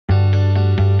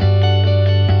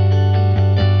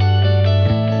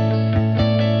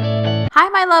Hi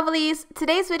my lovelies!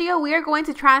 Today's video we are going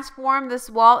to transform this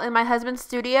wall in my husband's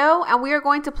studio and we are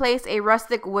going to place a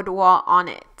rustic wood wall on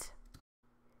it.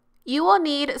 You will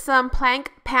need some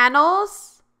plank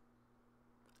panels.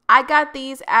 I got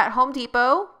these at Home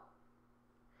Depot.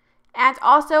 And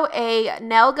also a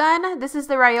nail gun. This is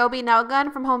the Ryobi nail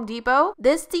gun from Home Depot.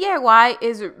 This DIY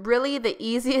is really the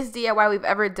easiest DIY we've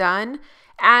ever done.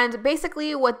 And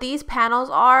basically what these panels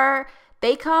are,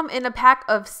 they come in a pack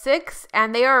of 6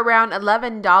 and they are around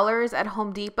 $11 at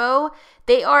Home Depot.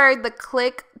 They are the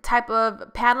click type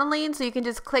of paneling, so you can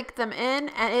just click them in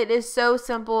and it is so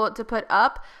simple to put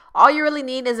up. All you really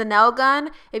need is a nail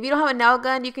gun. If you don't have a nail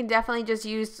gun, you can definitely just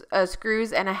use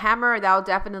screws and a hammer. That'll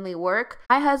definitely work.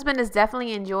 My husband is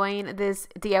definitely enjoying this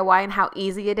DIY and how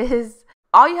easy it is.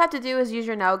 All you have to do is use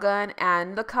your nail gun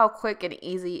and look how quick and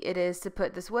easy it is to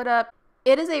put this wood up.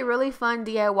 It is a really fun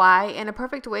DIY and a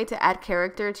perfect way to add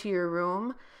character to your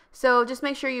room. So just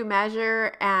make sure you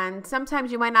measure, and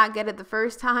sometimes you might not get it the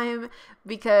first time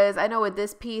because I know with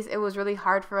this piece it was really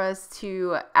hard for us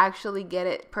to actually get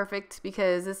it perfect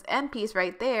because this end piece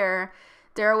right there,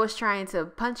 Darryl was trying to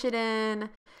punch it in,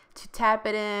 to tap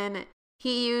it in.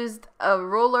 He used a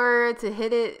roller to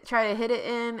hit it, try to hit it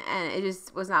in, and it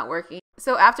just was not working.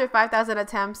 So after 5,000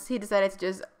 attempts, he decided to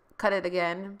just cut it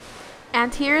again.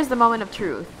 And here's the moment of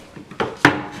truth.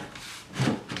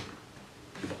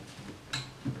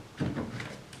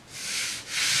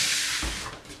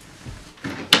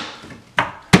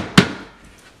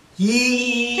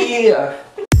 Yeah!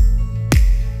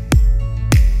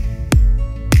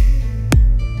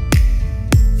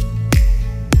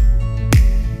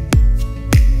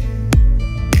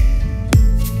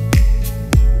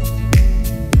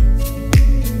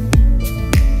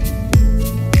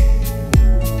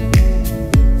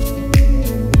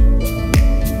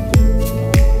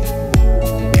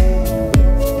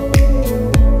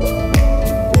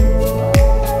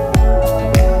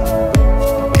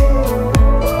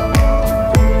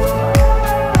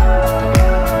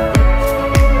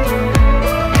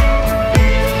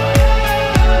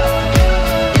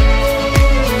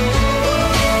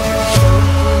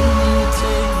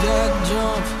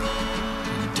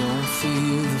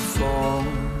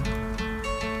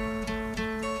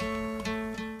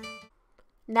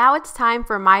 Now it's time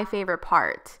for my favorite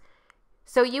part.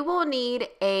 So you will need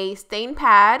a stain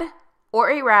pad or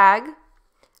a rag.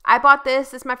 I bought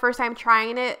this is my first time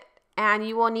trying it, and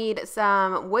you will need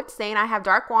some wood stain. I have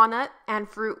dark walnut and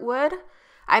fruit wood.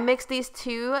 I mixed these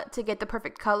two to get the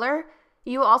perfect color.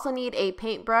 You will also need a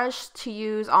paintbrush to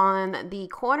use on the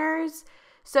corners.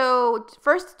 So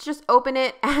first just open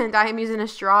it, and I am using a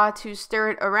straw to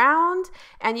stir it around,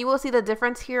 and you will see the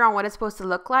difference here on what it's supposed to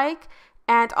look like.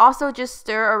 And also just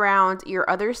stir around your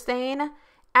other stain.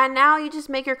 And now you just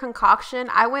make your concoction.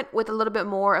 I went with a little bit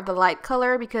more of the light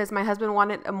color because my husband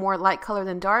wanted a more light color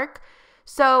than dark.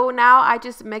 So now I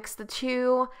just mix the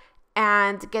two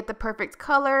and get the perfect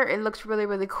color. It looks really,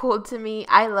 really cool to me.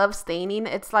 I love staining.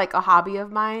 It's like a hobby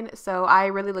of mine. So I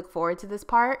really look forward to this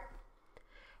part.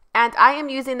 And I am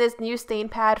using this new stain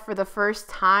pad for the first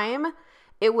time.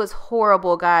 It was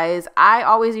horrible, guys. I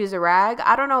always use a rag.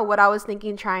 I don't know what I was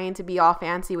thinking trying to be all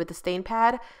fancy with the stain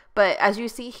pad, but as you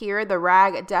see here, the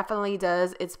rag definitely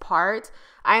does its part.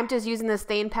 I am just using the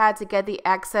stain pad to get the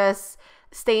excess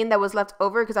stain that was left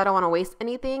over because I don't want to waste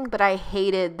anything, but I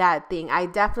hated that thing. I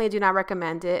definitely do not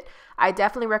recommend it. I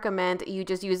definitely recommend you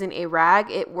just using a rag.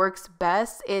 It works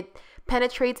best. It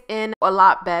penetrates in a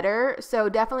lot better, so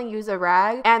definitely use a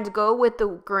rag and go with the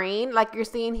grain. Like you're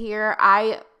seeing here,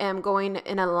 I am going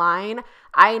in a line.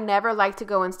 I never like to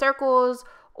go in circles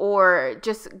or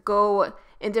just go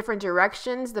in different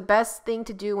directions. The best thing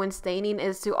to do when staining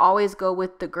is to always go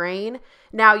with the grain.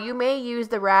 Now you may use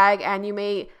the rag and you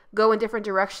may go in different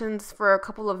directions for a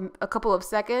couple of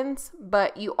seconds,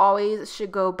 but you always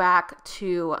should go back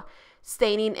to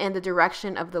staining in the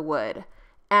direction of the wood.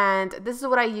 And this is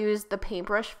what I use the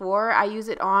paintbrush for. I use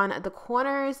it on the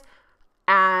corners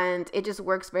and it just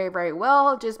works very, very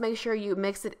well. Just make sure you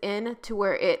mix it in to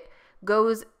where it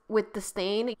goes with the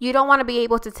stain. You don't want to be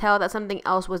able to tell that something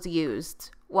else was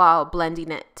used while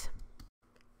blending it.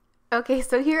 Okay,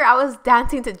 so here I was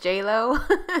dancing to J-Lo.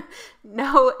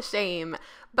 No shame.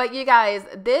 But you guys,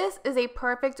 this is a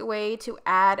perfect way to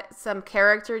add some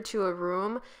character to a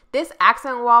room. This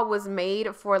accent wall was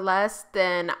made for less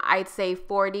than, I'd say,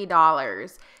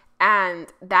 $40. And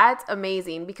that's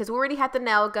amazing because we already had the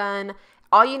nail gun.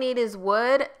 All you need is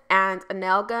wood and a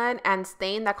nail gun and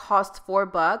stain that costs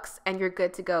 $4 and you're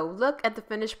good to go. Look at the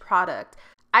finished product.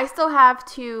 I still have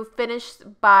to finish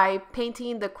by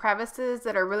painting the crevices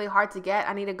that are really hard to get.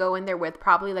 I need to go in there with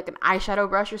probably like an eyeshadow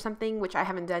brush or something, which I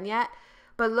haven't done yet.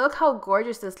 But look how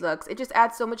gorgeous this looks. It just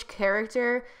adds so much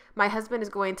character. My husband is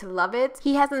going to love it.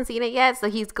 He hasn't seen it yet,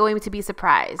 so he's going to be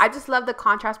surprised. I just love the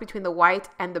contrast between the white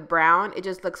and the brown. It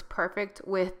just looks perfect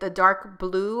with the dark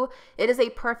blue. It is a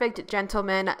perfect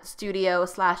gentleman studio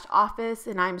 / office,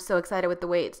 and I'm so excited with the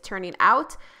way it's turning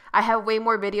out. I have way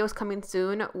more videos coming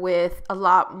soon with a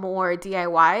lot more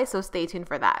DIY, so stay tuned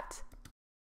for that.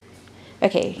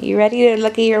 Okay, you ready to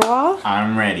look at your wall?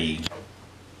 I'm ready.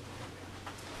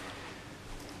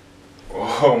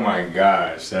 Oh my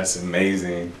gosh, that's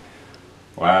amazing.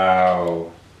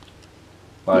 Wow.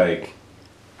 Like,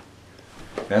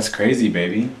 that's crazy,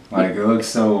 baby. Like, it looks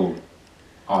so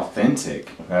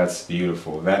authentic. That's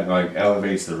beautiful. That like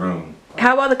elevates the room.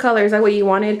 How about the colors? Is that what you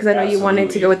wanted? Because I know you wanted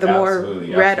to go with the more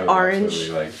red, orange.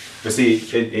 Like, but see,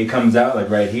 it comes out like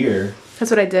right here.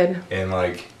 That's what I did. And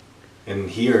like, in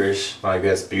here-ish, like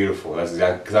that's beautiful. That's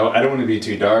exactly, because I don't want to be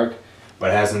too dark, but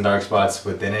it has some dark spots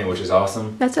within it, which is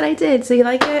awesome. That's what I did. So you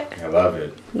like it? I love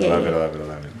it. Yay. I love it, I love it, I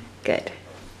love it. Good.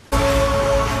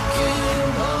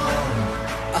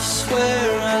 I swear